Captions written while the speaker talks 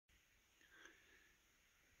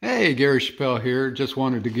Hey, Gary Chappelle here. Just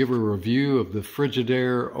wanted to give a review of the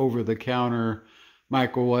Frigidaire over-the-counter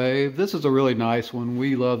microwave. This is a really nice one.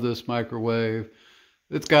 We love this microwave.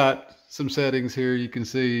 It's got some settings here. You can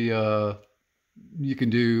see you can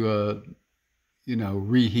do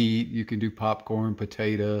reheat. You can do popcorn,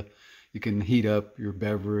 potato. You can heat up your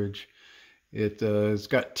beverage. It's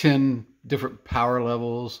got 10 different power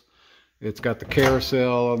levels. It's got the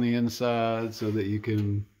carousel on the inside so that you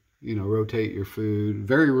can rotate your food.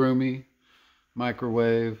 Very roomy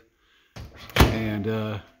microwave,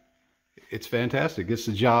 and it's fantastic. Gets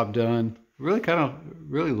the job done.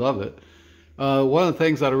 Really love it. One of the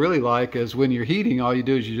things that I really like is when you're heating, all you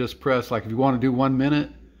do is you just press, like if you want to do 1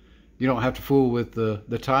 minute, you don't have to fool with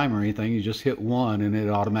the time or anything. You just hit 1 and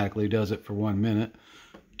it automatically does it for 1 minute,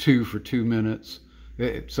 2 for 2 minutes.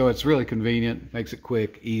 So it's really convenient, makes it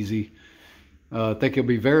quick, easy. I think you'll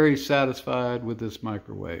be very satisfied with this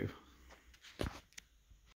microwave.